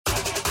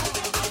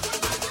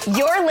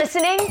You're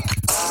listening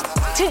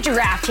to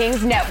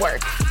DraftKings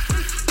Network.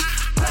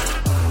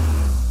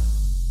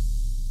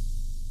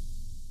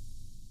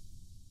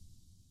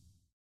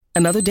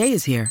 Another day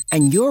is here,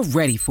 and you're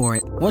ready for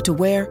it. What to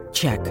wear?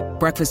 Check.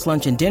 Breakfast,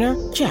 lunch, and dinner?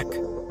 Check.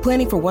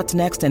 Planning for what's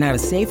next and how to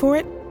save for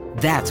it?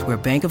 That's where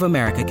Bank of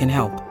America can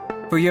help.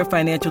 For your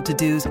financial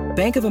to-dos,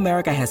 Bank of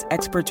America has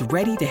experts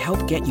ready to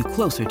help get you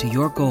closer to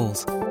your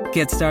goals.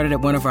 Get started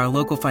at one of our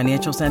local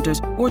financial centers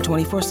or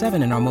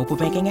 24/7 in our mobile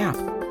banking app.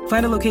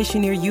 Find a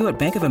location near you at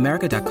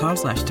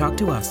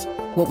bankofamerica.com/talktous.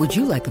 What would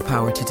you like the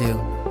power to do?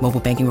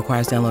 Mobile banking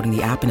requires downloading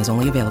the app and is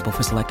only available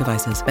for select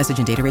devices. Message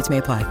and data rates may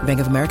apply.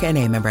 Bank of America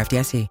N.A., member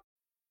FDIC.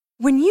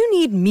 When you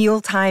need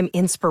mealtime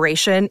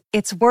inspiration,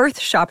 it's worth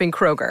shopping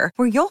Kroger,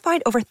 where you'll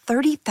find over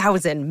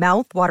 30,000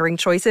 mouth-watering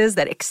choices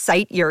that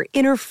excite your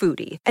inner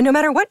foodie. And no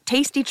matter what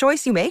tasty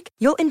choice you make,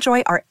 you'll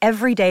enjoy our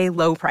everyday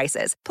low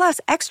prices, plus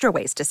extra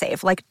ways to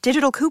save, like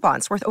digital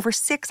coupons worth over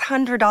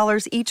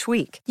 $600 each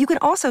week. You can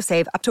also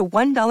save up to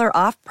 $1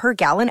 off per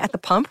gallon at the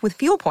pump with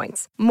fuel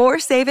points. More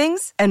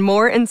savings and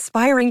more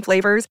inspiring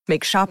flavors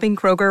make shopping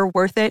Kroger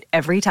worth it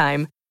every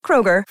time.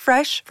 Kroger,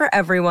 fresh for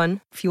everyone.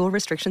 Fuel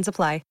restrictions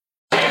apply.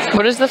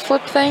 What is the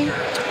flip thing?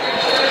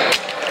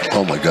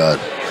 Oh my God.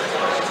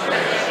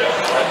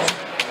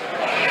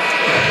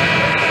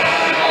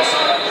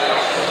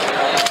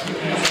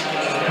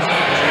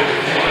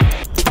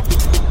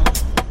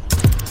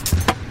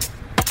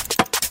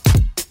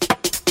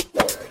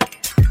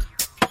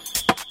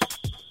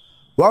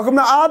 Welcome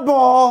to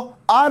Oddball.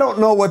 I don't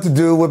know what to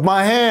do with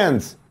my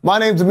hands. My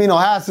name's Amin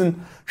Elhassan.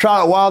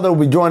 Charlotte Wilder will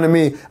be joining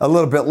me a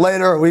little bit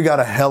later. We got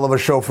a hell of a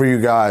show for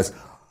you guys.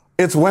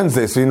 It's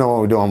Wednesday, so you know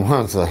what we do on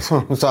Wednesday.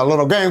 It's our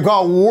little game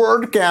called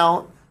Word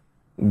Count.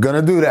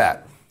 Gonna do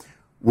that.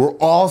 We're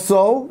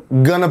also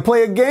gonna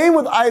play a game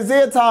with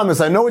Isaiah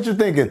Thomas. I know what you're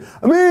thinking.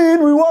 I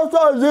mean, we watched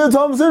the Isaiah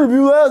Thomas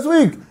interview last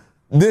week.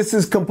 This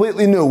is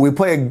completely new. We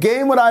play a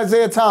game with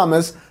Isaiah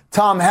Thomas.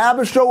 Tom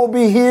Haberstroh will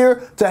be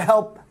here to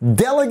help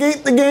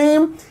delegate the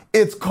game.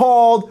 It's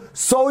called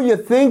So You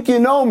Think You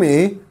Know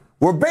Me.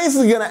 We're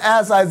basically gonna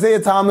ask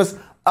Isaiah Thomas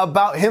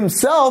about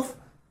himself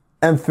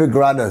and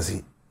figure out, does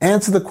he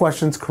answer the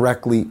questions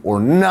correctly or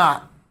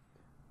not?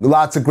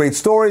 Lots of great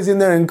stories in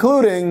there,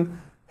 including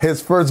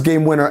his first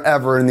game winner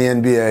ever in the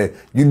NBA.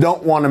 You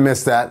don't want to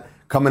miss that.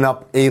 Coming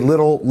up a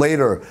little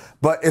later.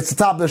 But it's the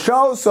top of the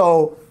show,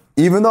 so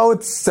even though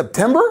it's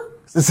September,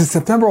 this is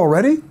September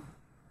already,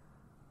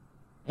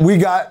 we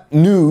got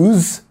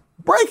news,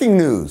 breaking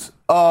news,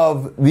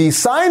 of the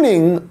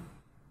signing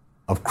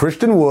of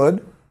Christian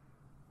Wood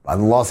by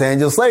the Los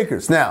Angeles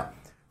Lakers. Now,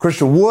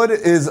 Christian Wood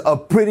is a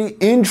pretty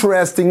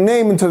interesting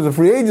name in terms of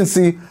free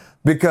agency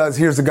because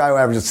here's a guy who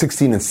averaged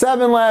 16 and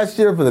 7 last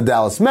year for the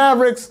Dallas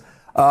Mavericks.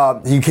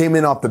 He came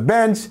in off the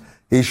bench.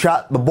 He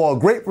shot the ball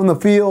great from the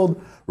field.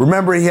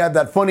 Remember, he had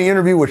that funny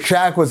interview with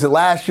Shaq, was it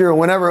last year or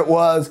whenever it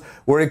was,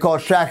 where he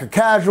called Shaq a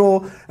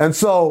casual. And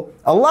so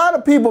a lot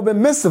of people have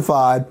been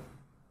mystified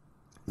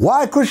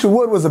why Christian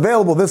Wood was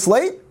available this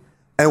late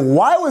and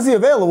why was he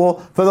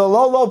available for the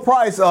low, low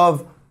price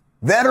of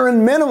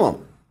veteran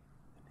minimum.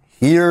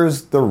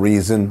 Here's the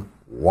reason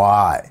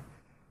why.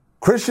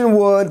 Christian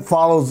Wood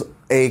follows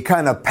a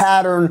kind of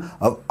pattern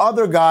of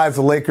other guys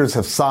the Lakers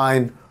have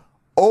signed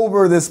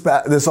over this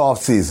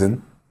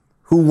offseason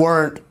who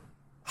weren't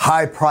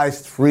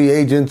high-priced free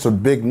agents or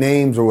big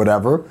names or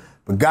whatever,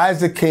 but guys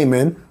that came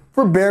in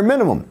for bare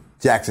minimum.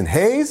 Jackson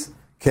Hayes,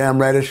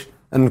 Cam Reddish,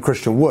 and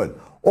Christian Wood.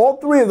 All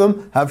three of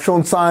them have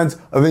shown signs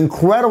of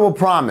incredible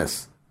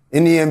promise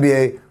in the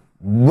NBA,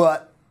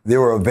 but they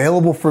were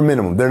available for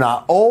minimum. They're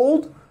not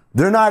old.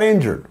 They're not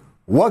injured.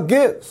 What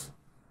gives?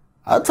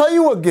 I'll tell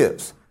you what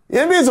gives. The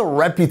NBA is a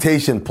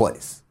reputation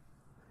place.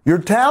 Your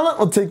talent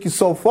will take you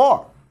so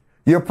far.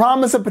 Your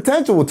promise and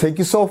potential will take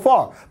you so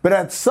far. But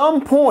at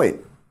some point,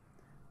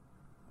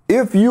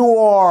 if you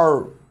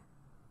are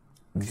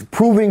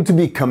proving to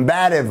be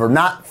combative or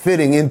not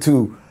fitting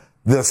into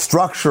the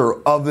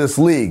structure of this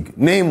league,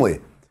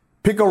 namely,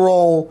 pick a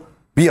role,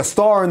 be a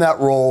star in that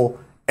role,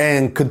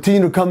 and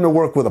continue to come to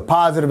work with a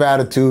positive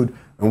attitude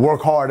and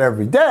work hard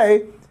every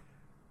day,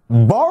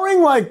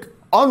 barring like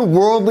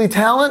unworldly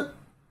talent,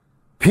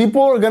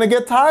 people are going to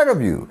get tired of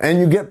you and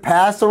you get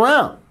passed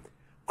around.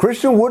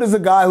 Christian Wood is a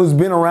guy who's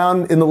been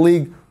around in the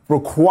league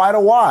for quite a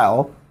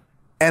while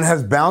and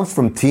has bounced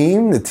from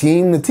team to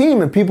team to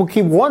team. And people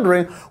keep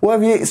wondering,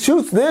 well, if he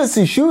shoots this,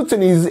 he shoots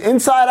and he's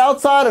inside,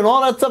 outside and all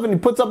that stuff and he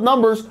puts up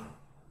numbers,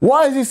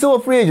 why is he still a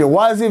free agent?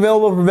 Why is he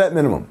available for vet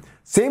minimum?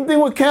 Same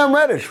thing with Cam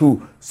Reddish,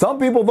 who some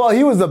people thought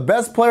he was the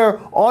best player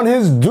on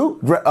his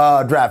Duke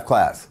draft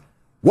class.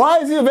 Why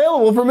is he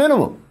available for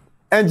minimum?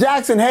 And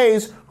Jackson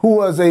Hayes, who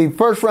was a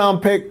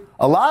first-round pick,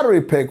 a lottery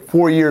pick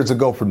 4 years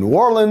ago from New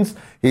Orleans.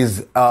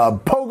 He's a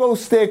pogo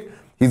stick.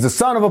 He's the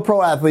son of a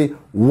pro athlete.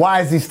 Why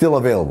is he still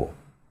available?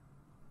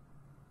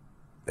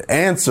 The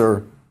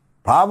answer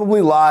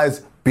probably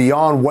lies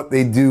beyond what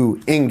they do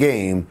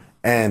in-game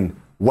and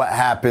what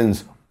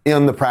happens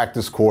in the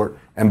practice court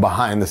and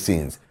behind the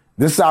scenes.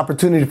 This is an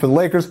opportunity for the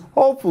Lakers,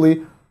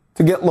 hopefully,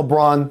 to get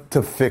LeBron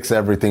to fix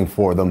everything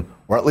for them,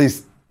 or at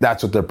least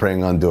that's what they're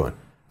praying on doing.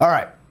 All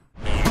right.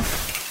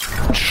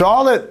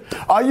 Charlotte,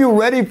 are you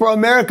ready for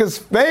America's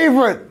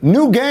favorite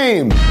new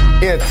game?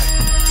 It's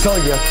So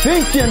You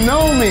Think You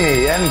Know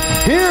Me. And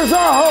here's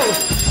our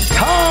host,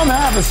 Tom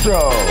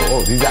Haberstroh.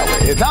 Oh, he's that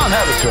way. It's Tom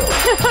Haberstroh.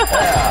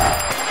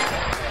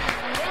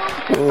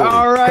 Yeah. Ooh,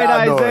 all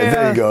right, Isaiah.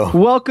 There you go.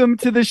 Welcome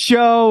to the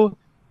show.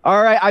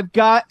 All right, I've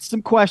got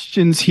some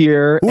questions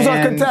here. Who's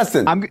our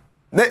contestant?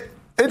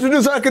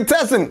 Introduce our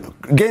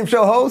contestant, game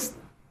show host.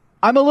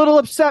 I'm a little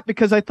upset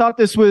because I thought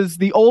this was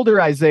the older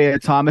Isaiah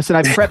Thomas, and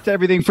I prepped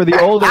everything for the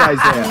older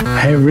Isaiah.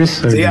 Hey,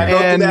 Risser. See, I go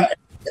through that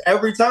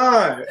every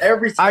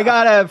time. I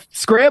got to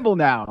scramble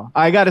now.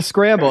 All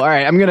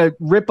right, I'm going to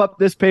rip up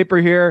this paper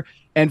here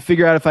and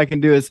figure out if I can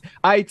do this.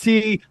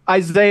 IT,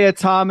 Isaiah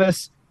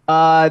Thomas,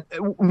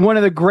 one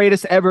of the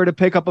greatest ever to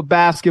pick up a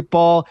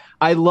basketball.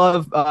 I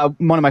love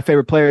one of my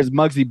favorite players,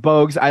 Muggsy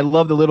Bogues. I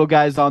love the little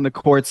guys on the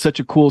court.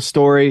 Such a cool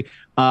story.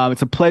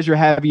 It's a pleasure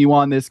having you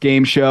on this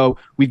game show.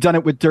 We've done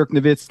it with Dirk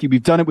Nowitzki.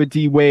 We've done it with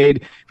D. Wade.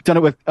 We've done it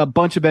with a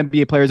bunch of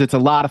NBA players. It's a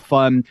lot of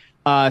fun.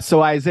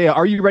 So, Isaiah,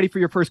 are you ready for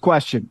your first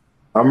question?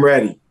 I'm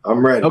ready.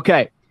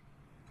 Okay.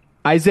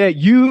 Isaiah,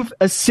 you've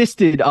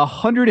assisted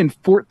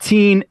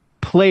 114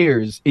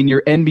 players in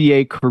your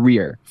NBA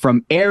career,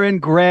 from Aaron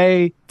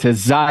Gray to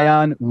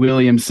Zion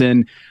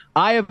Williamson.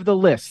 I have the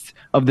list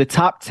of the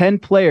top 10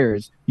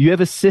 players you have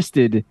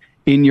assisted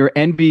in your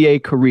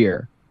NBA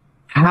career.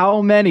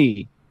 How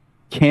many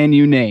can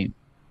you name?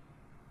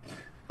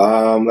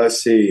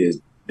 Let's see. Is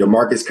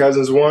DeMarcus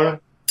Cousins one?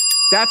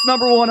 That's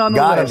number one on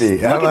the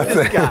list. Gotta be. Look at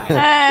this guy.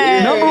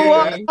 Hey. Number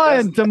one,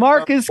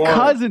 DeMarcus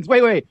Cousins.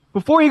 Wait.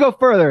 Before you go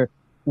further,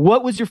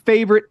 what was your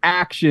favorite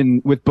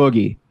action with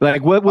Boogie?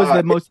 Like, what was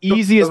the most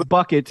easiest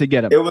bucket to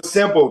get him? It was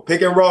simple.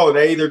 Pick and roll.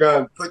 They either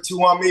going to put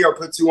two on me or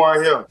put two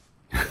on him.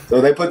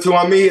 So they put two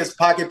on me. It's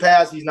pocket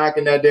pass. He's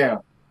knocking that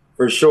down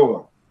for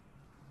sure.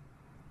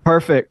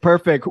 Perfect.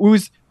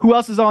 Who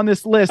else is on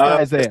this list,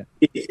 Isaiah?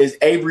 Is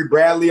Avery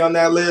Bradley on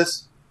that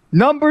list?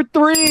 Number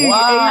 3.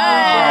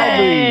 Wow.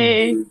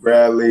 Avery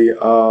Bradley.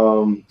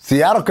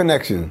 Seattle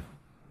connection.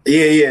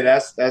 Yeah,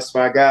 that's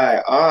my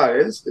guy.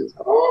 This is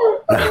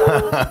hard.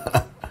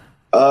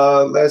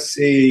 Let's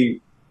see.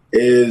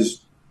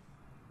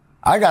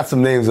 I got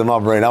some names in my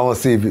brain. I want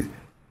to see if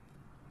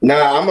I'm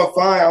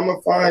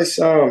gonna find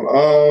some.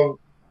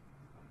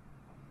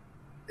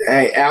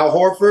 Al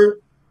Horford.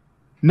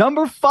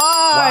 Number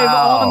 5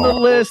 on the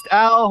list,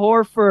 Al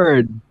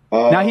Horford.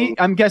 Now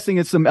I'm guessing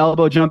it's some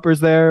elbow jumpers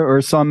there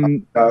or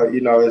some.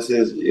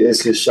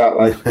 It's his shot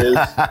like this.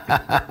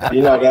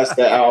 That's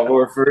the Al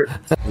Horford.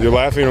 You're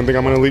laughing. You don't think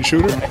I'm an elite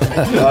shooter?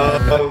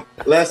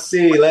 Let's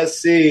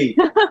see.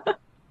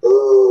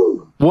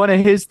 Ooh. One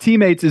of his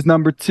teammates is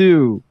number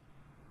 2.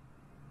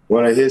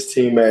 One of his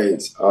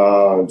teammates,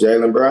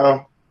 Jaylen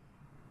Brown.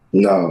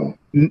 No,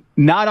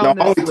 not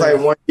on. I only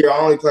played 1 year. I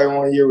only played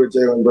 1 year with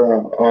Jaylen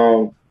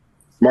Brown.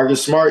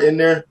 Marcus Smart in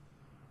there.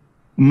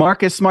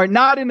 Marcus Smart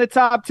not in the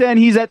top 10.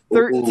 He's at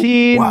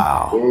 13.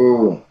 Wow.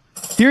 Ooh.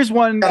 Here's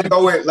one. Let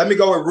me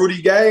go with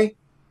Rudy Gay.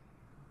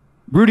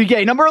 Rudy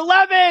Gay, number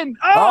 11.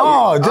 Just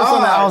on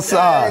the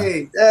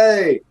outside.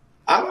 Hey.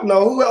 I don't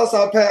know who else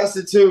I passed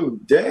it to.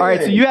 Dang. All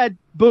right, so you had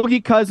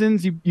Boogie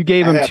Cousins. You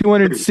gave him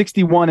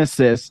 261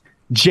 assists.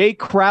 Jay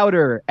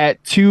Crowder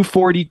at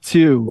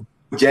 242.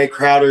 Jay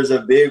Crowder's a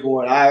big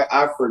one.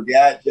 I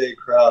forgot Jay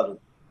Crowder.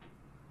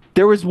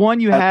 There was one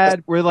you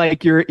had where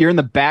like you're in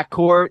the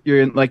backcourt,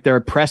 you're in, like they're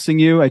pressing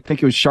you. I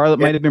think it was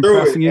Charlotte might have been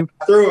pressing you.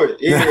 Threw it.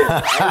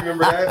 Yeah, I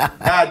remember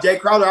that. Jay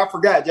Crowder, I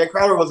forgot. Jay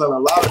Crowder was on a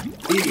lot of.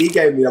 He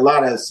gave me a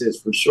lot of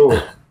assists for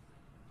sure.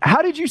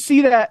 How did you see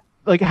that?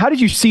 Like, how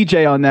did you see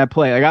Jay on that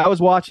play? Like, I was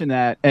watching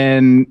that,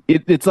 and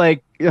it's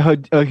like a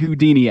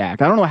Houdini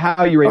act. I don't know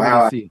how you were able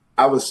to see.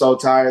 I was so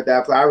tired of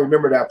that play. I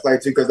remember that play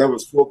too because there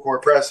was full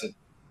court pressing,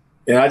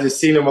 and I just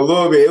seen him a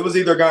little bit. It was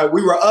either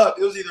we were up.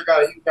 It was either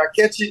he got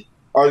catch it.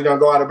 Or he's going to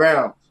go out of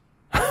bounds.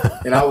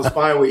 And I was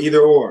fine with either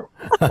or.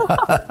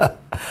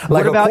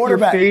 What about your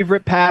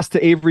favorite pass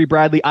to Avery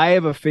Bradley? I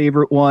have a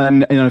favorite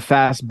one in a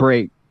fast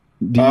break.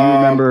 Do you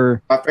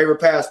remember? My favorite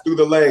pass through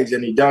the legs,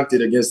 and he dunked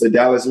it against the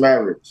Dallas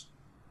Mavericks.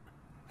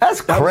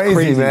 That's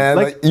crazy, man.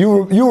 Like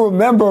you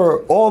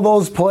remember all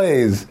those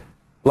plays.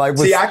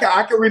 See,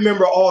 I can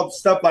remember all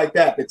stuff like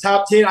that. The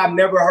top 10, I've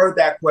never heard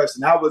that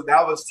question. That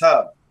was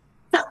tough.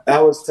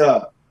 That was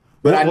tough.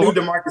 But I knew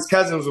DeMarcus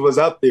Cousins was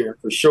up there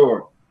for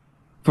sure.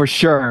 For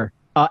sure.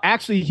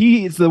 Actually,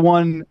 he is the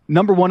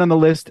number one on the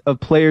list of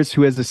players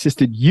who has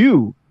assisted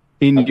you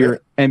in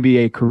your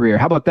NBA career.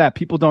 How about that?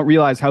 People don't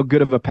realize how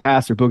good of a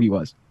passer Boogie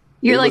was.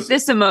 You're like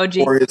this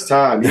emoji. For his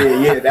time.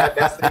 Yeah.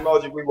 That's the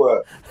emoji we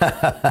were.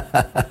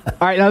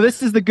 All right, now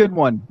this is the good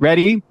one.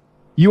 Ready?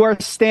 You are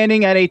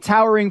standing at a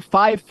towering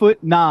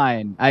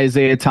 5'9",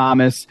 Isaiah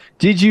Thomas.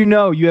 Did you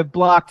know you have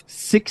blocked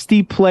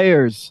 60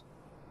 players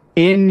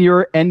in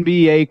your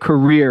NBA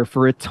career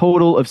for a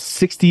total of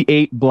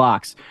 68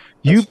 blocks?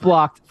 You've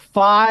blocked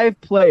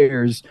 5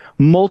 players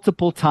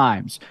multiple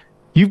times.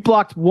 You've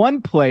blocked one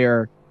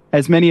player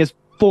as many as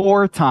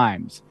 4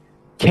 times.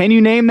 Can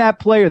you name that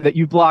player that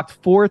you blocked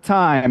 4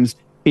 times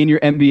in your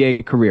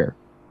NBA career?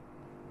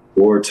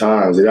 4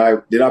 times.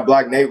 Did I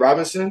block Nate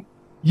Robinson?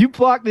 You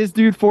blocked this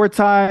dude 4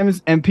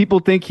 times, and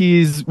people think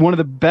he's one of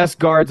the best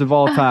guards of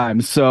all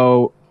time.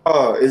 So,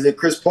 is it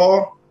Chris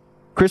Paul?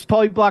 Chris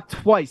Paul, you blocked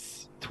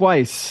twice. 2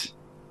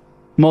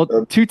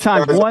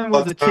 times. One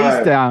was a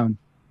chase down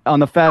on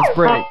the fast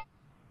break.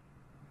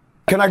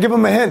 Can I give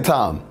him a hint,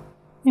 Tom?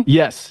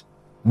 Yes.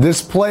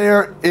 This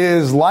player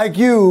is, like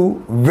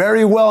you,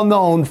 very well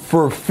known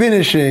for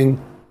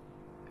finishing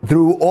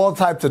through all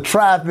types of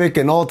traffic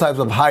and all types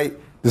of height,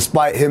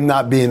 despite him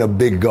not being a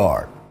big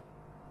guard.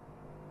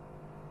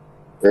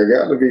 There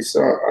got to be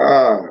some.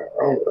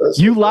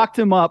 You locked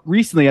him up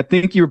recently. I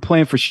think you were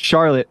playing for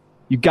Charlotte.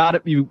 You got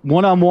it. You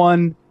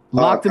one-on-one,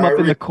 locked him up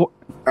in the court.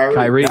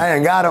 Kyrie. I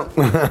ain't got him.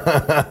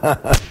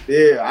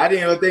 Yeah, I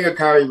didn't even think of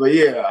Kyrie, but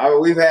yeah,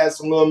 we've had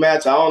some little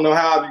match. I don't know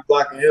how I'll be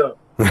blocking him.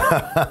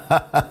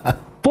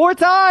 4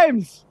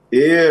 times.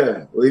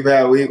 Yeah, we've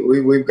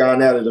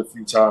gone at it a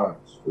few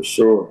times for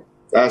sure.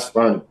 That's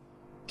funny.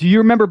 Do you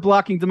remember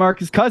blocking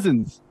DeMarcus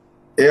Cousins?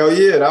 Hell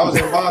yeah, that was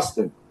in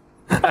Boston.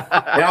 And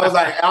I was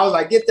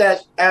like, get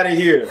that out of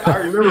here. I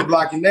remember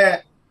blocking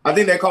that. I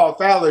think they called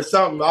foul or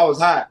something. I was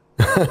hot.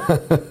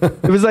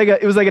 It was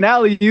like an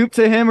alley-oop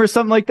to him or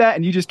something like that,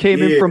 and you just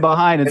came in from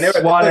behind and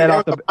swatted it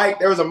off the mic.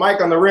 There was a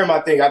mic on the rim,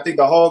 I think. I think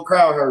the whole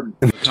crowd heard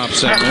me. Top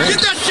center.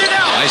 Get that shit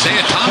out!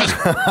 Isaiah Thomas.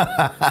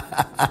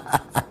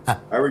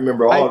 I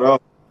remember all those.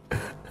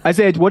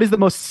 Isaiah, what is the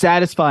most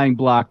satisfying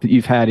block that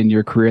you've had in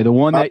your career? The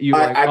one that you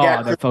I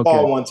got Chris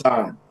Paul one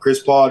time.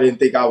 Chris Paul didn't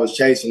think I was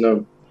chasing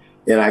him,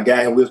 and I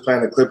got him. We was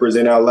playing the Clippers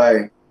in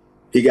L.A.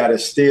 He got a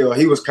steal.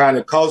 He was kind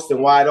of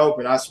coasting wide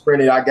open. I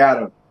sprinted. I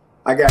got him.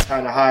 I got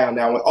kind of high on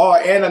that one. Oh,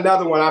 and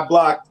another one, I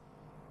blocked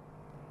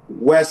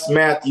Wes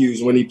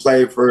Matthews when he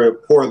played for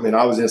Portland.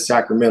 I was in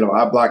Sacramento.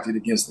 I blocked it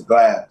against the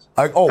glass.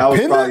 That was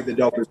probably the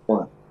dopest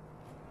one.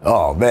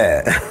 Oh,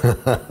 man.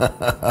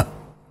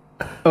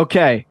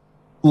 Okay.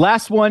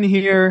 Last one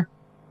here.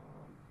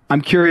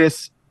 I'm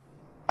curious,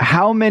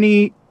 how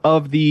many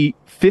of the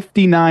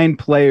 59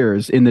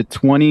 players in the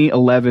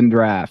 2011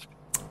 draft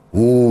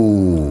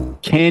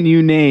can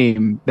you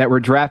name that were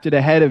drafted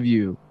ahead of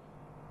you?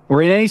 Or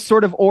in any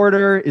sort of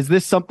order? Is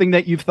this something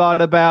that you've thought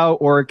about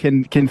or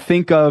can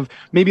think of?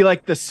 Maybe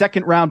like the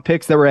second round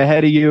picks that were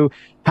ahead of you.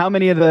 How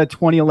many of the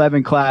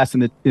 2011 class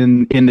in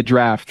the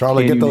draft?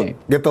 Charlie,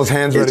 get those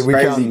hands ready. It's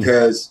crazy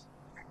because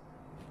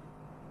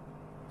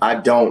I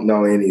don't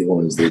know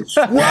anyone's this.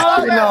 What?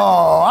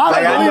 No,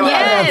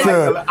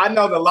 I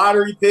know the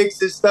lottery picks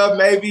and stuff.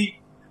 Maybe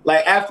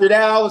like after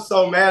that, I was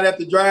so mad at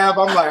the draft.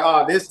 I'm like,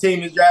 oh, this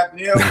team is drafting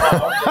him.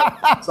 Oh,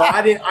 okay. So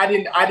I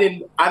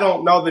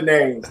don't know the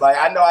names. Like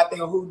I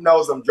think who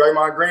knows them?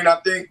 Draymond Green, I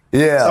think.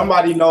 Yeah.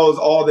 Somebody knows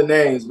all the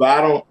names, but I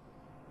don't.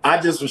 I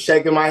just was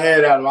shaking my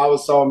head at him. I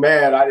was so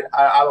mad. I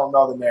don't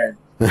know the name.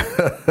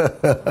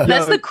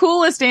 That's the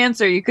coolest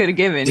answer you could have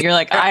given. You're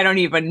like, I don't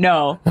even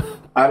know.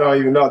 I don't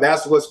even know.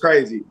 That's what's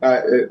crazy.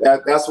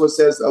 That's what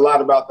says a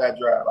lot about that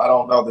draft. I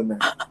don't know the name.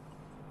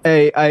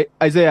 Hey,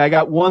 Isaiah, I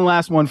got one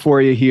last one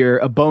for you here,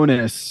 a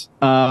bonus.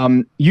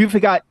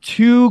 You've got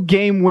 2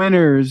 game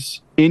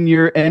winners in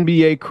your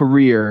NBA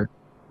career.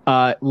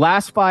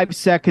 Last 5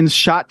 seconds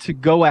shot to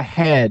go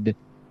ahead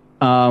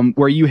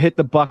where you hit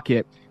the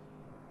bucket.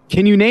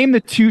 Can you name the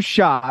 2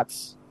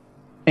 shots,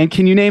 and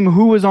can you name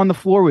who was on the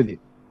floor with you?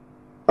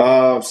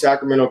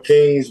 Sacramento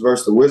Kings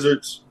versus the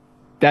Wizards.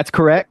 That's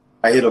correct.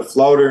 I hit a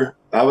floater.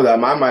 That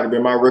might have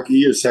been my rookie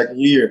year,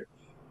 second year.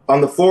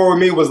 On the floor with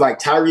me was like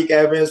Tyreke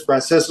Evans,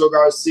 Francisco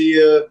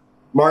Garcia,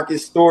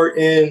 Marcus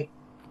Thornton.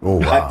 Oh,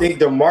 wow. I think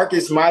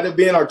DeMarcus might have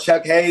been, or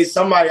Chuck Hayes.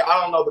 Somebody,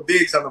 I don't know the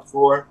bigs on the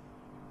floor.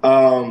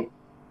 And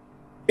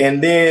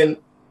then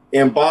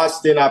in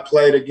Boston, I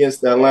played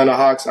against the Atlanta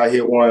Hawks. I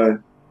hit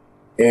one.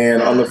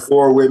 And on the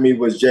floor with me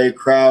was Jay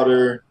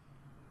Crowder,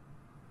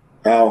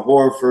 Al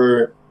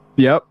Horford.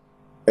 Yep.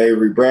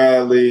 Avery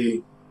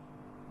Bradley.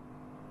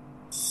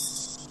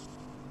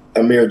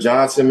 Amir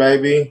Johnson,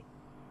 maybe.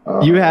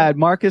 You had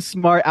Marcus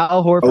Smart,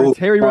 Al Horford,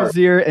 Terry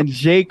Rozier, and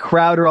Jay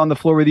Crowder on the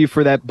floor with you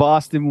for that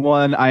Boston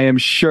one. I am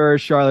sure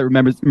Charlotte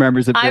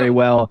remembers it very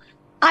well.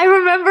 I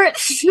remember it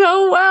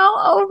so well.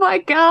 Oh, my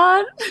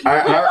God.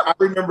 I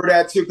remember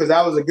that, too, because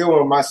that was a good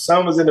one. My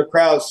son was in the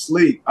crowd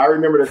asleep. I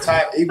remember the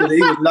time he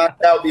was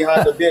knocked out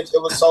behind the bench.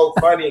 It was so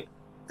funny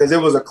because it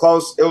was a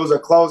close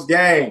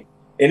game.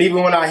 And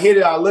even when I hit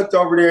it, I looked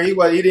over there. He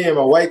didn't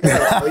even wake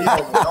up. So he don't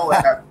even know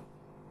what happened.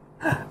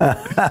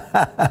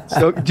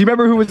 So, do you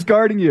remember who was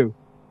guarding you?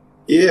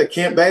 Yeah,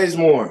 Kent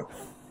Bazemore.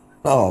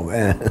 Oh,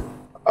 man.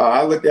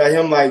 I looked at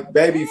him like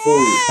baby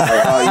food.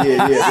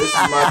 Yeah, this is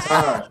my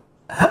time.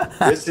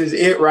 This is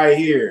it right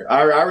here.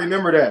 I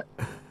remember that.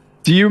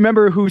 Do you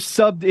remember who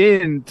subbed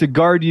in to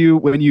guard you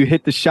when you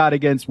hit the shot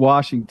against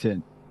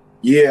Washington?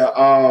 Yeah,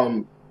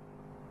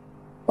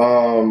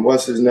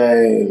 what's his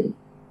name?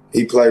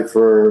 He played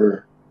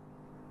for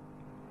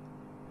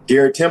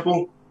Garrett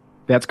Temple.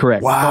 That's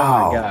correct. Wow.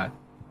 Oh, my God.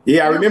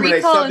 Yeah, I remember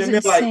they subbed him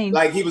in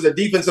like he was a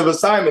defensive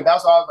assignment.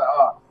 That's why I was like,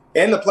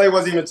 And the play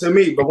wasn't even to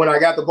me. But when I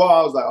got the ball,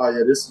 I was like, oh,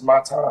 yeah, this is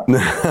my time.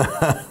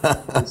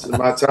 This is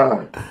my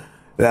time.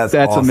 That's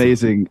awesome.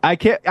 Amazing. I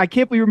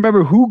can't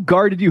remember who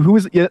guarded you. Who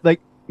was like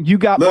you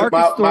got Look,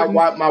 Marcus Thornton.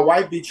 My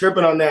wife be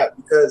tripping on that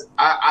because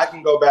I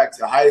can go back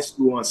to high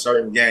school on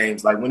certain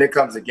games. Like when it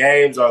comes to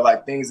games or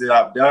like things that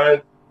I've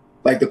done,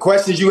 like the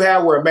questions you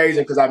had were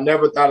amazing because I've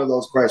never thought of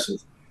those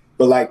questions.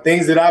 But like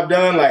things that I've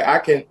done, like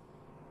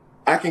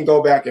I can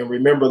go back and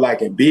remember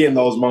like and be in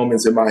those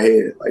moments in my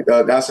head. Like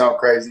that's how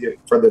crazy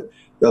for the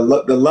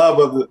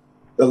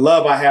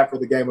love I have for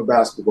the game of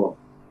basketball.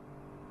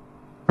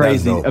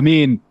 Crazy. I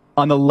mean,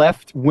 on the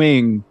left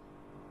wing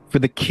for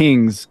the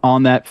Kings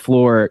on that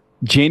floor,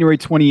 January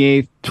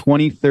 28th,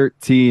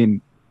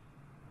 2013,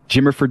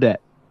 Jimmer Fredette.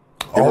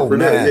 Oh,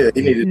 man. Yeah,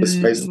 he needed the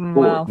space.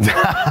 Wow.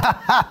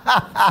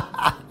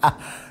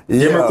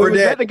 Jimmer Was Fredette.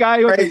 that the guy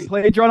who had the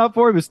play drawn up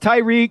for? It was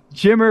Tyreek,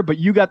 Jimmer, but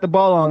you got the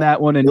ball on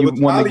that one and you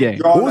won the game.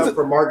 Drawn up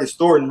for Marcus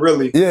Thornton,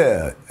 really.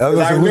 Yeah.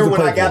 I remember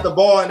when I got the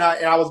ball and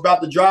I was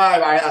about to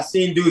drive, I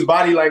seen dude's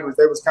body language.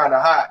 They was kind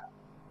of hot.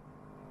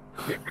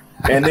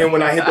 And then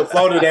when I hit the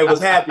floater, they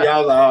was happy. I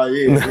was like, oh,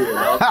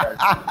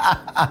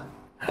 yeah, okay.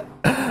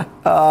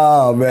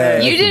 Oh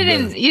man, you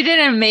did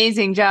an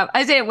amazing job,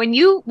 Isaiah. When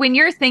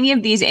you're thinking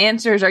of these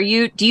answers,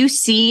 do you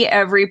see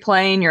every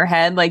play in your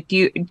head? Like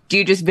do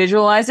you just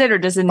visualize it, or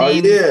does the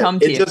name come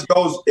to you?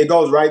 It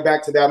goes right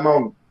back to that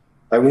moment.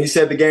 Like when you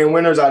said the game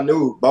winners, I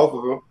knew both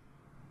of them.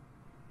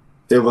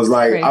 It was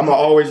like I'm gonna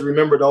always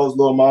remember those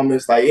little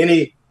moments. Like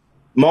any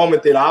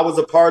moment that I was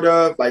a part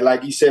of,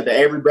 like you said, the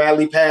Avery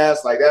Bradley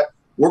pass, like that.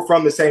 We're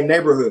from the same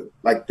neighborhood,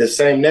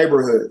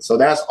 So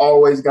that's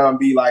always gonna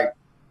be like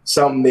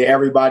something that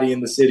everybody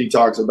in the city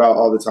talks about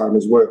all the time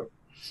as well.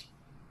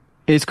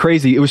 It's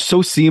crazy. It was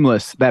so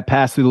seamless, that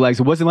pass through the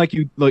legs. It wasn't like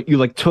you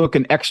took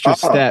an extra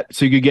step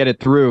so you could get it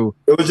through.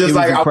 It was just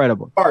like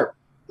incredible. I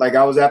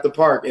was at the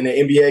park in an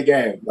NBA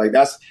game. Like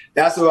that's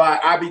what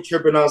I be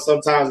tripping on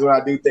sometimes when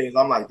I do things.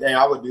 I'm like, dang,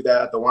 I would do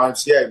that at the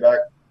YMCA back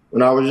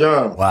when I was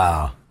young.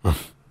 Wow. That's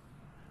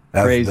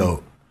crazy.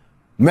 Dope.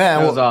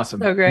 Man, that was awesome.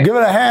 So great. Give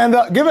it a hand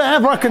up. Give it a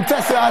hand for our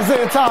contestant,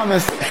 Isaiah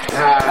Thomas.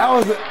 That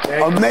was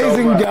an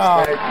amazing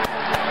job.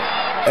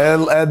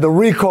 And the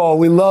recall,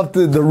 we loved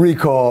the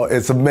recall.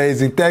 It's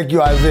amazing. Thank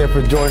you, Isaiah,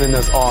 for joining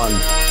us on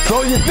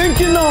So You Think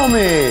You Know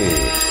Me.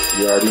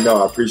 You already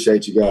know. I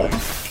appreciate you guys.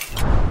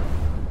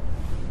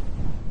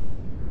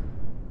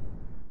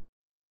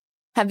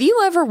 Have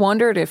you ever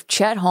wondered if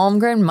Chet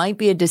Holmgren might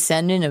be a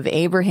descendant of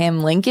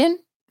Abraham Lincoln?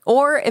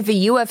 Or if a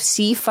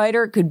UFC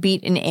fighter could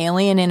beat an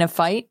alien in a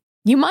fight?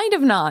 You might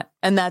have not,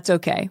 and that's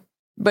okay.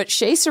 But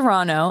Shea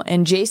Serrano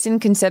and Jason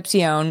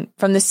Concepcion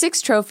from the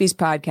Six Trophies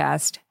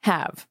podcast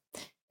have.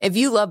 If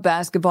you love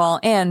basketball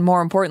and,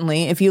 more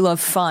importantly, if you love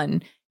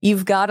fun,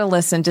 you've got to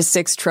listen to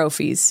Six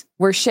Trophies,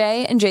 where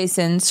Shea and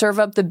Jason serve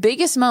up the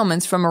biggest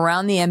moments from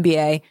around the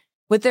NBA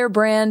with their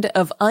brand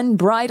of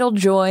unbridled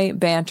joy,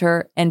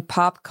 banter, and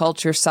pop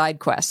culture side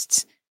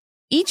quests.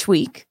 Each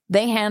week,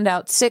 they hand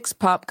out 6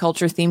 pop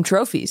culture-themed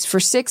trophies for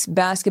 6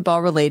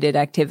 basketball-related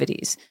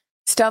activities.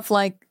 Stuff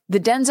like the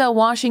Denzel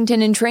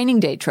Washington in Training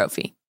Day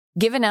trophy,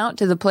 given out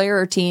to the player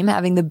or team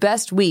having the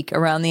best week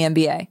around the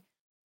NBA.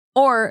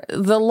 Or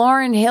the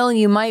Lauryn Hill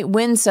You Might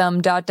Win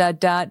Some ...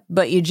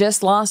 but you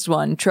just lost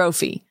one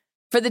trophy,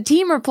 for the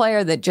team or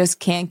player that just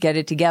can't get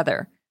it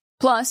together.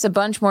 Plus a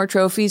bunch more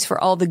trophies for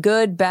all the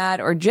good,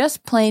 bad, or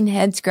just plain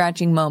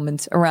head-scratching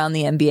moments around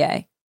the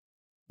NBA.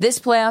 This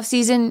playoff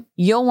season,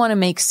 you'll want to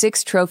make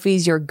 6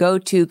 Trophies your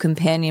go-to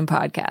companion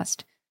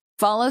podcast.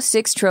 Follow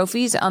 6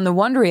 Trophies on the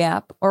Wondery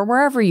app or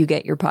wherever you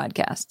get your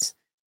podcasts.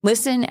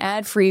 Listen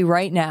ad-free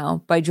right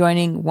now by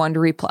joining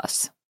Wondery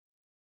Plus.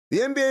 The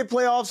NBA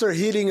playoffs are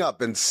heating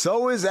up, and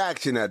so is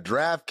action at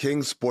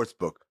DraftKings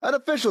Sportsbook, an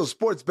official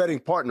sports betting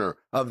partner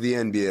of the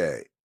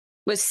NBA.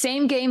 With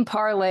same-game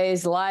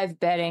parlays, live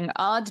betting,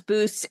 odds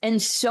boosts,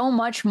 and so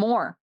much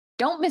more.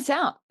 Don't miss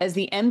out as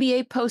the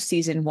NBA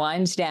postseason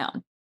winds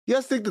down. You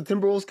guys think the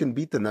Timberwolves can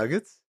beat the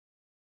Nuggets?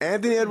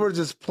 Anthony Edwards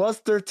is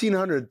plus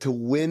 1,300 to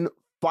win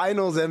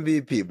Finals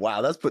MVP.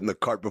 Wow, that's putting the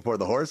cart before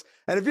the horse.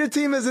 And if your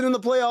team isn't in the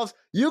playoffs,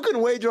 you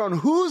can wager on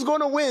who's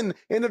going to win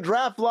in the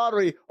draft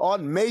lottery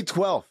on May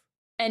 12th.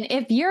 And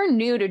if you're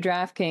new to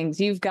DraftKings,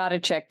 you've got to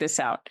check this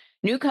out.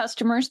 New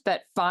customers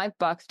bet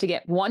 $5 to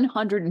get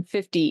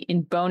 $150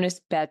 in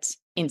bonus bets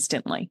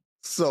instantly.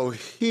 So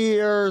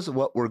here's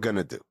what we're going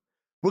to do.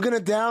 We're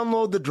going to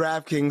download the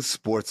DraftKings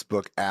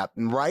Sportsbook app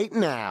right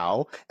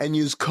now and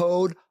use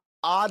code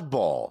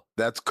ODDBALL.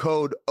 That's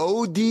code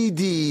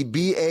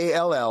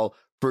ODDBALL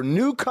for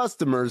new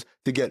customers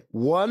to get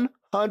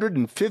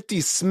 150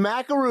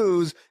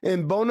 smackaroos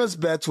in bonus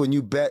bets when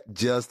you bet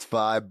just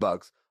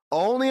 $5.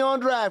 Only on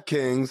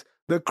DraftKings.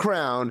 The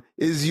crown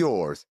is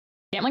yours.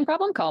 Gambling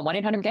problem? Call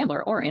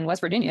 1-800-GAMBLER. Or in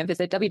West Virginia,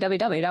 visit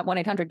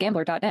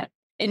www.1800gambler.net.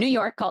 In New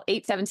York, call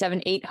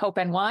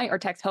 877-8-HOPE-NY or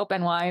text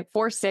HOPE-NY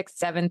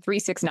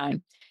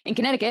 467-369. In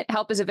Connecticut,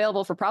 help is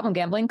available for problem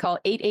gambling. Call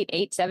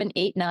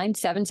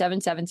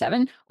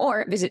 888-789-7777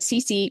 or visit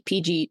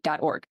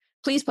ccpg.org.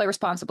 Please play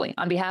responsibly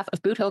on behalf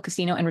of Boot Hill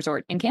Casino and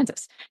Resort in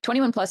Kansas.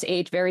 21 plus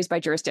age varies by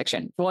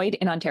jurisdiction. Void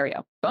in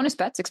Ontario. Bonus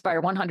bets expire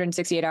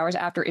 168 hours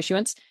after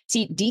issuance.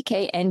 See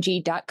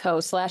dkng.co/bball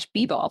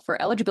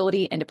for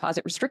eligibility and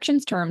deposit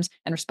restrictions, terms,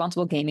 and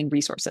responsible gaming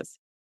resources.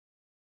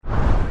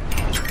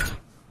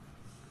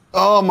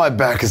 Oh, my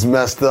back is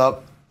messed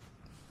up.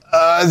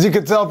 As you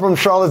can tell from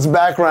Charlotte's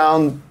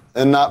background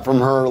and not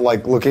from her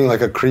looking like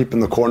a creep in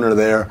the corner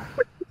there,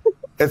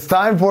 it's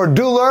time for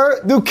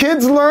Do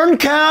Kids Learn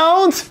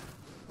Count?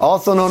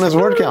 Also known as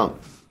Word Count.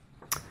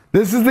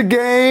 This is the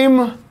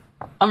game.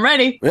 I'm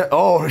ready.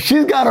 Oh,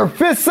 she's got her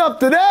fists up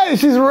today.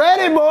 She's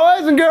ready,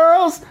 boys and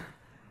girls.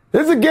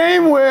 This is a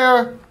game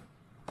where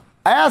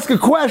I ask a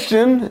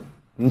question,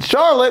 and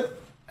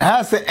Charlotte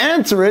has to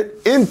answer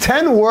it in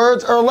 10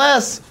 words or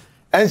less.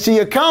 And she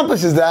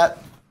accomplishes that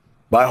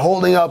by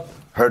holding up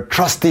her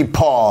trusty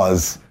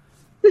paws,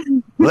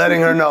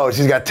 letting her know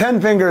she's got 10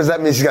 fingers.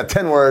 That means she's got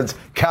 10 words.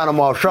 Count them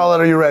off.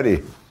 Charlotte, are you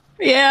ready?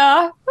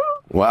 Yeah.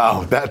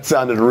 Wow, that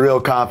sounded real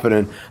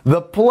confident.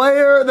 The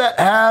player that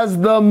has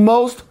the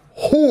most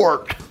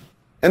hort,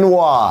 and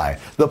why?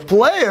 The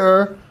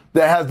player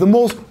that has the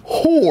most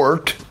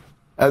hort,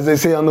 as they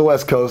say on the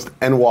West Coast,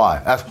 and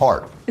why? That's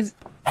heart.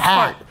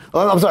 Hat.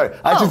 Oh, I'm sorry.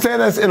 I should say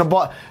this in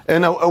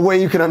a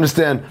way you can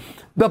understand.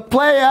 The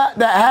player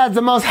that has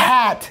the most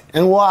hat,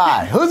 and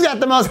why? Who's got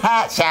the most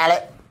hat,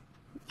 Charlotte?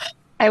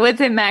 I would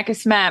say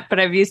Marcus Smart, but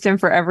I've used him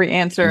for every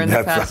answer in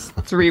the past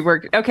 3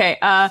 work. Okay,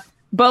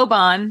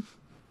 Boban,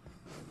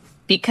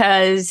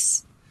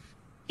 because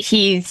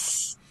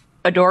he's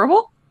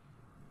adorable.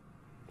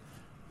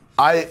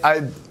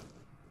 You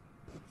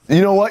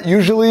know what?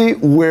 Usually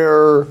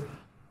where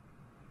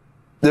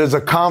there's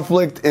a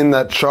conflict in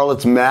that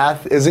Charlotte's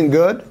math isn't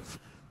good,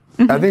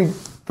 I think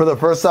for the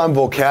first time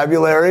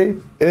vocabulary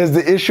is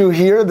the issue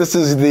here. This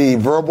is the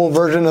verbal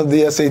version of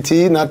the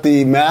SAT, not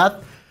the math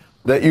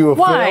that you have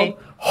failed.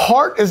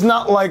 Heart is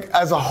not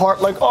as a heart,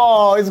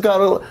 he's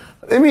got a...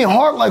 I mean,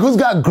 heart, who's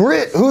got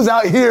grit? Who's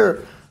out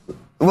here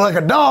like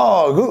a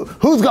dog?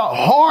 Who's got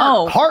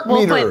heart? Heart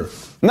meter.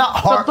 Not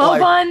heart,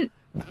 Boban,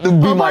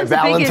 be my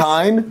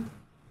Valentine.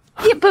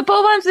 Yeah, but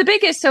Boban's the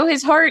biggest, so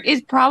his heart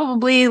is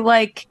probably,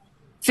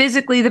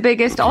 physically the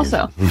biggest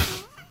also.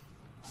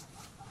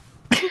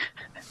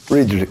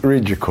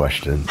 Read your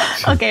question.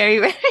 Okay, are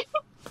you ready?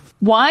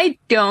 Why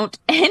don't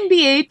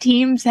NBA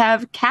teams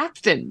have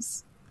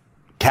captains?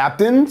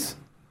 Captains?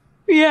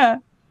 Yeah.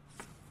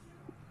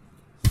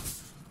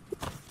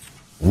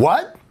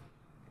 What?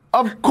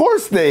 Of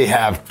course they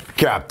have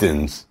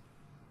captains.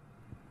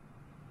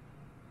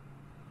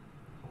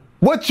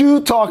 What you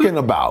talking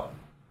about?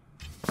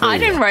 I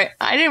didn't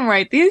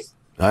write these.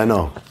 I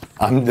know.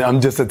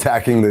 I'm just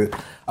attacking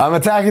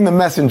the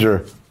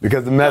messenger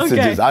because the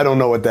message is I don't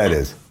know what that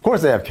is. Of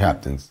course they have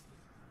captains.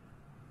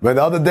 But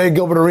the other day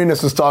Gilbert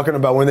Arenas was talking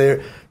about when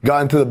they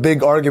got into the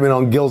big argument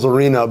on Gil's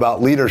Arena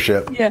about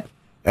leadership. Yeah.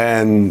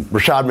 And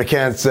Rashad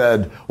McCants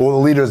said, well, the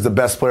leader is the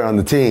best player on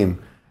the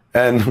team.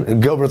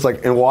 And Gilbert's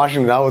like, in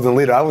Washington, I wasn't a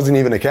leader. I wasn't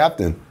even a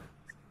captain.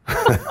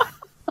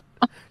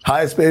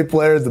 Highest paid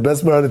players, the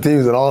best player on the team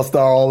is an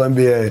all-star,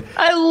 all-NBA.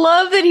 I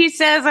love that he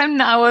says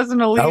I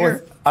wasn't a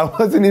leader. I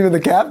wasn't even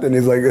the captain.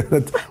 He's like,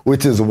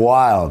 which is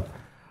wild.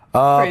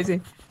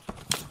 Crazy.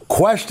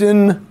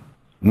 Question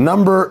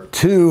number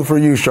 2 for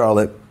you,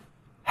 Charlotte.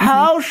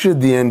 How should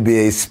the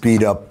NBA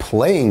speed up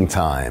playing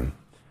time?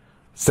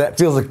 That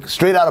feels like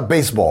straight out of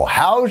baseball.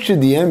 How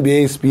should the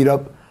NBA speed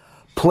up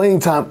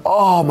playing time?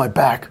 Oh, my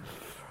back.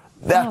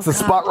 That's the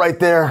spot right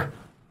there.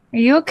 Are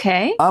you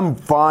okay? I'm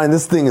fine.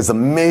 This thing is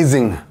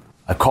amazing.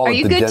 I call it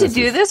the Genesis. Are you good to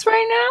do this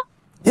right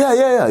now?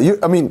 Yeah.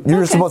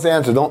 You're supposed to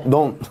answer.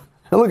 Don't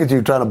look at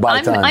you trying to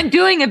buy time. I'm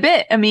doing a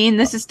bit.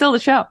 This is still the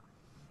show.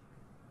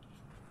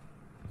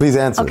 Please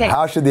answer. Okay.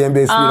 How should the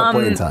NBA speed up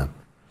playing time?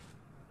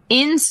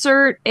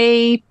 Insert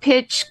a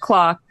pitch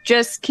clock.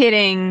 Just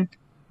kidding.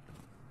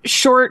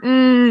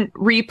 Shorten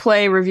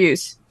replay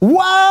reviews.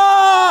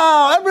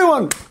 Wow!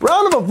 Everyone,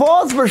 round of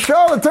applause for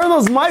Charlotte. Turn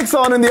those mics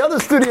on in the other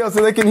studio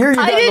so they can hear you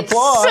guys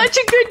applaud. I did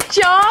such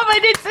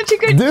a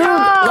good job. Dude,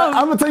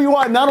 I'm going to tell you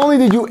why. Not only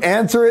did you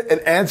answer it and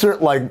answer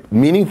it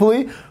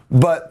meaningfully,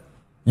 but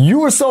you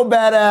were so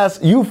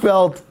badass, you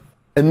felt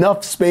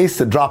enough space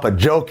to drop a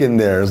joke in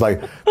there. It's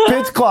like,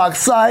 pitch clock,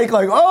 psych.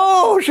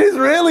 She's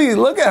really,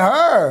 look at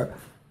her.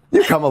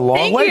 You've come a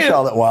long way,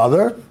 Charlotte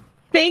Wilder.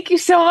 Thank you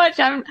so much.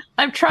 I'm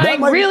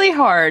trying really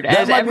hard.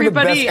 That might be the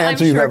best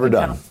answer you've ever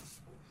done.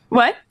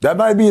 What? That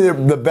might be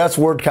the best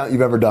word count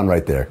you've ever done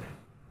right there.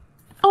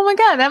 Oh my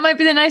God, that might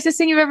be the nicest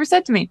thing you've ever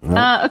said to me. Okay,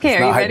 are you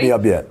ready? Not hype me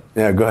up yet.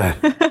 Yeah, go ahead.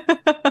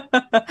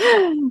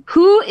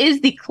 Who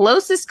is the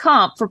closest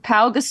comp for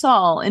Pau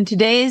Gasol in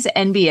today's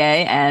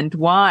NBA and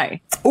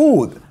why?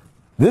 Ooh,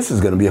 this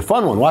is going to be a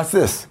fun one. Watch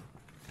this.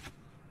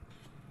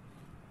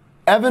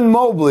 Evan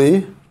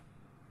Mobley,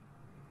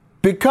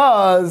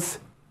 because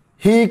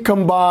he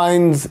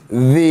combines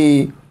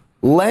the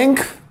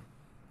length,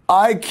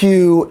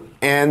 IQ,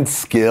 and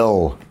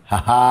skill.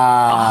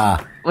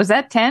 Was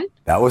that 10?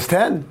 That was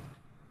 10.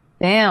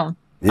 Damn.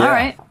 Yeah. All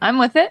right. I'm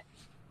with it.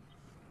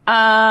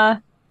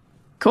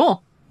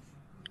 Cool.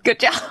 Good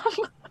job.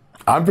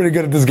 I'm pretty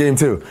good at this game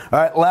too. All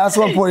right, last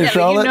one for you,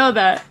 Charlotte. You know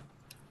that.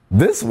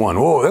 This one,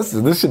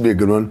 this should be a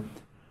good one.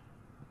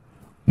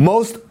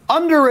 Most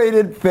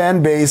underrated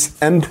fan base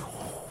and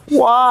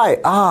why?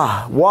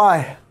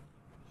 Why?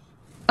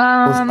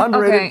 Most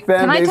underrated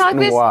fan base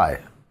and why?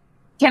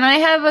 Can I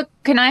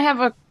have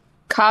a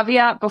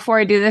caveat before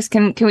I do this?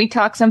 Can we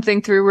talk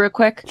something through real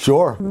quick?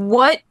 Sure.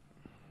 What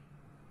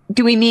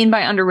do we mean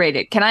by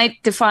underrated? Can I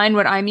define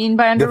what I mean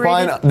by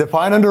underrated?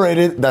 Define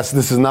underrated. This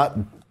is not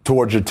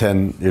towards your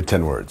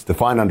 10 words.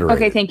 Define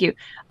underrated. Okay, thank you.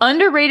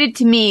 Underrated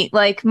to me,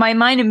 like my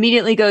mind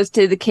immediately goes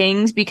to the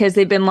Kings because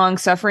they've been long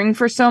suffering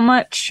for so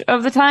much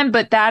of the time,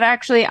 but that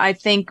actually I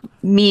think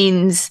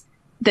means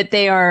that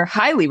they are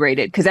highly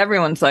rated because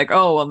everyone's like,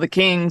 "Oh, well the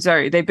Kings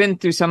they've been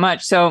through so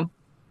much." So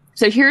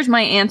here's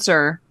my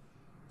answer.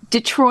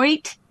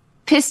 Detroit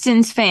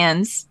Pistons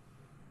fans,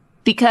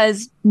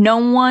 because no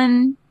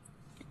one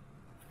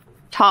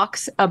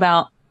talks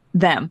about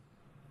them.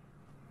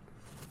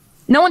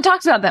 No one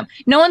talks about them.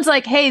 No one's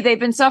like, hey, they've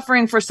been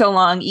suffering for so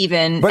long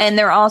even. And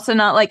they're also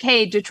not like,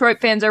 hey, Detroit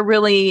fans are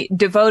really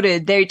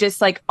devoted. They just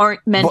like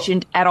aren't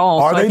mentioned at all.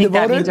 Are they devoted?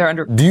 That means they're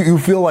under. Do you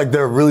feel like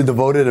they're really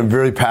devoted and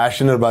very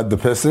passionate about the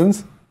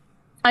Pistons?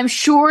 I'm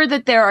sure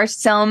that there are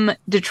some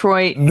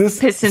Detroit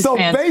Pistons fans. So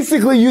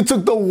basically you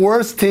took the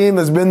worst team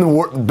that's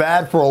been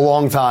bad for a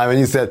long time and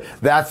you said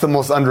that's the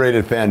most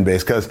underrated fan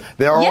base because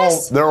they're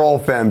all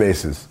fan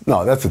bases.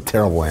 No, that's a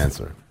terrible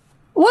answer.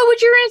 What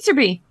would your answer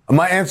be?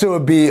 My answer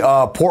would be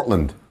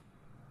Portland.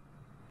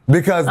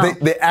 Because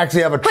they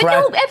actually have a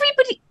track.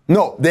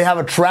 No, they have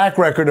a track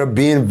record of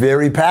being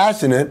very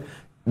passionate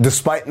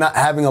despite not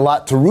having a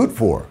lot to root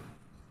for.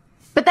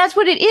 But that's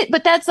what it is.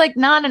 But that's like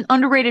not an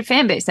underrated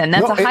fan base then.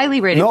 That's a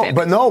highly rated fan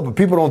base. But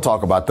people don't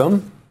talk about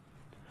them.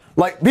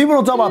 Like, people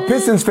don't talk about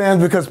Pistons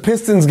fans because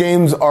Pistons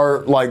games are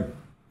like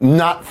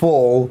not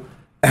full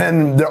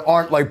and there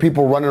aren't like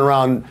people running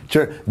around.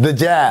 The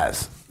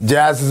Jazz.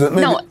 Jazz is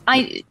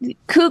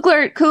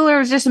Kugler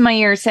was just in my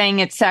ear saying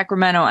it's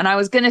Sacramento, and I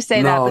was going to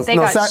say that, but they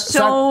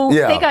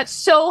got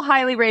so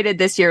highly rated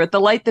this year with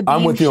the Light the Beam.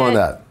 I'm with you on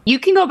that. You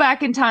can go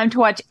back in time to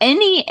watch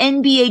any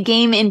NBA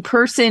game in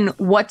person.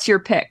 What's your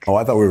pick? Oh,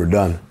 I thought we were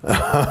done.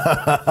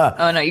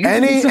 Oh no,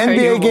 any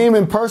NBA game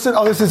in person?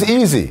 Oh, this is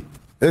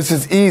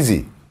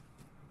easy.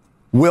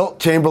 Wilt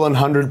Chamberlain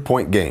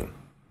 100-point game.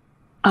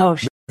 Oh,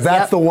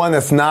 that's the one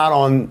that's not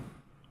on.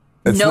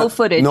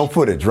 Footage. No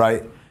footage,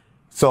 right?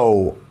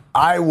 So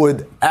I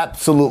would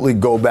absolutely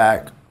go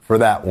back for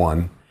that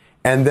one.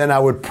 And then I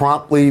would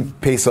promptly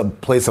place a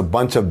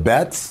bunch of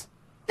bets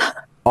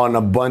on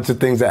a bunch of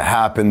things that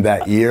happened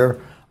that year.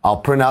 I'll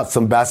print out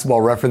some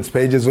basketball reference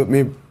pages with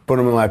me, put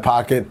them in my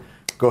pocket,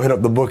 go hit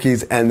up the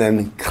bookies, and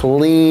then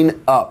clean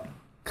up.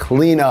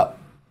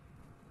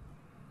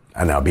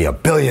 And I'll be a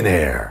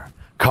billionaire.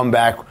 Come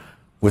back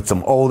with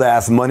some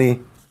old-ass money.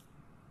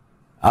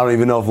 I don't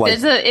even know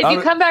if if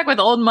you come back with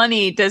old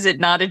money, does it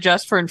not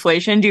adjust for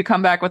inflation? Do you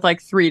come back with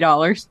like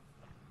 $3?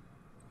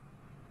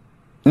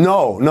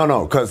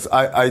 No, because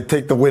I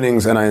take the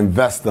winnings and I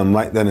invest them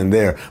right then and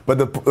there. But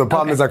the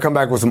problem is I come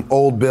back with some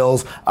old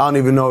bills. I don't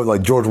even know if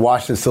like George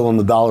Washington's still on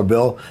the dollar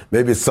bill.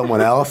 Maybe it's someone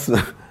else.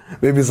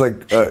 Maybe it's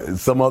like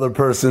some other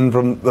person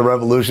from the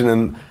Revolution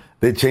and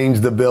they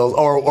changed the bills.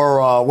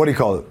 Or what do you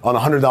call it? On a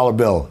 $100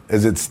 bill,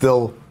 is it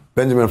still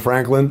Benjamin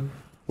Franklin?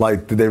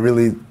 Like, did they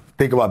really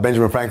think about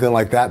Benjamin Franklin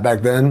like that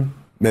back then?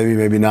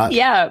 Maybe not.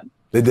 Yeah,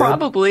 they did?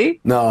 Probably.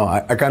 No,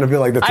 I kind of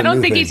feel like that's a new thing. I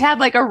don't think he's had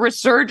like a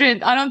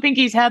resurgent. I don't think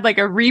he's had like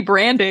a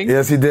rebranding.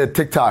 Yes, he did.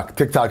 TikTok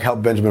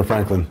helped Benjamin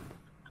Franklin.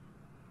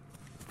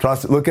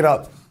 Trust it. Look it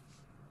up.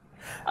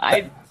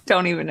 I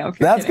don't even know.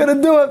 That's going to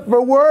do it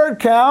for word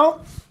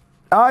count.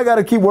 I got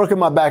to keep working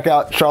my back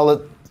out.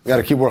 Charlotte got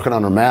to keep working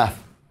on her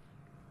math.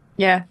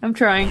 Yeah, I'm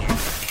trying.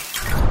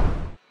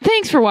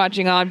 Thanks for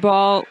watching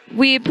Oddball.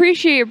 We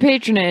appreciate your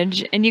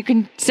patronage, and you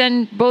can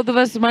send both of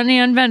us money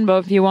on Venmo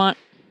if you want.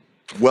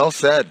 Well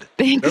said.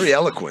 Thanks. Very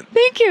eloquent.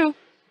 Thank you.